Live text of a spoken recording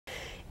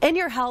In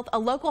Your Health, a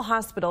local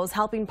hospital is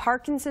helping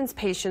Parkinson's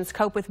patients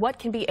cope with what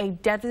can be a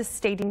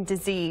devastating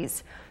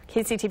disease.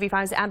 KCTV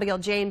 5's Abigail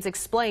James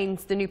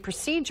explains the new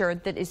procedure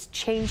that is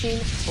changing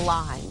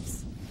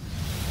lives.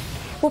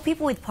 Well,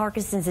 people with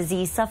Parkinson's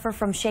disease suffer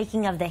from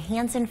shaking of the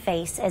hands and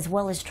face, as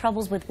well as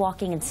troubles with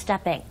walking and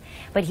stepping.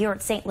 But here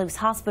at St. Luke's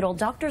Hospital,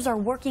 doctors are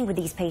working with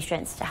these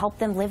patients to help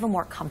them live a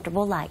more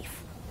comfortable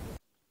life.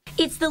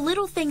 It's the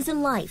little things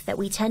in life that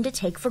we tend to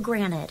take for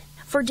granted.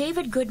 For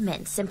David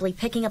Goodman, simply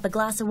picking up a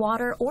glass of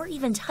water or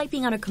even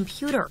typing on a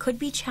computer could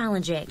be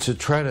challenging. To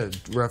try to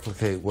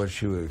replicate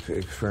what you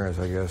experience,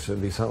 I guess,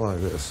 it'd be something like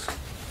this.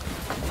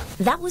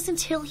 That was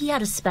until he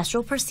had a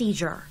special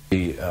procedure.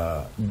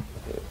 The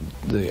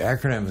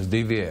acronym is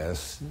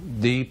DBS,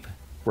 Deep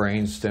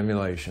Brain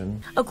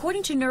Stimulation.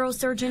 According to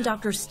neurosurgeon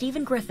Dr.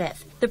 Stephen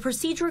Griffith, the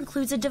procedure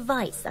includes a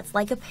device that's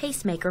like a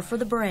pacemaker for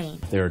the brain.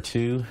 There are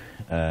two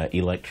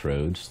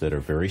electrodes that are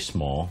very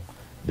small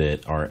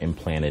that are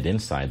implanted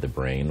inside the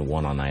brain,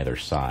 one on either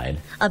side.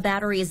 A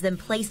battery is then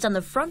placed on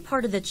the front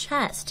part of the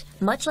chest,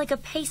 much like a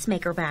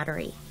pacemaker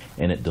battery.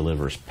 And it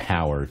delivers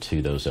power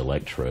to those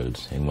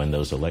electrodes. And when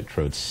those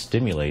electrodes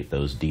stimulate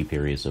those deep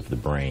areas of the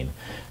brain,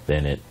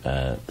 then it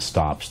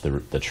stops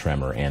the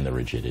tremor and the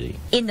rigidity.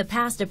 In the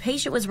past, a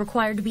patient was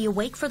required to be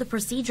awake for the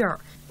procedure.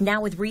 Now,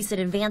 with recent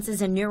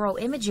advances in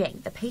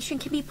neuroimaging, the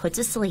patient can be put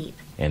to sleep.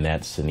 And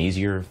that's an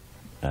easier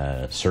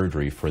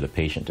surgery for the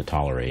patient to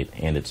tolerate,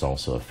 and it's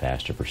also a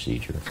faster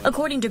procedure.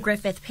 According to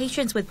Griffith,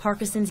 patients with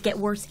Parkinson's get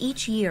worse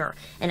each year,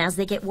 and as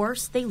they get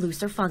worse, they lose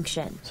their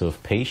function. So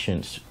if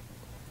patients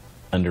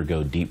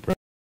undergo deep brain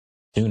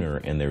sooner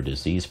in their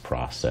disease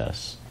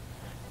process,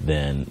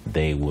 then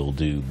they will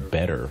do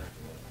better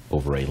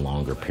over a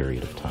longer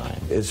period of time.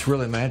 It's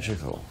really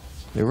magical.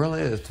 It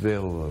really is, to be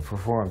able to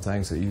perform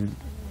things that you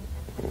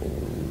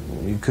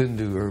couldn't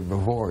do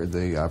before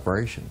the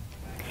operation.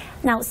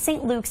 Now,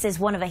 St. Luke's is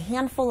one of a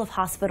handful of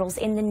hospitals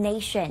in the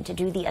nation to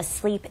do the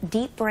asleep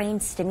deep brain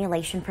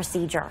stimulation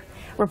procedure.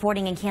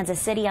 Reporting in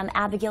Kansas City, I'm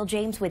Abigail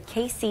James with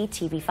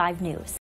KCTV 5 News.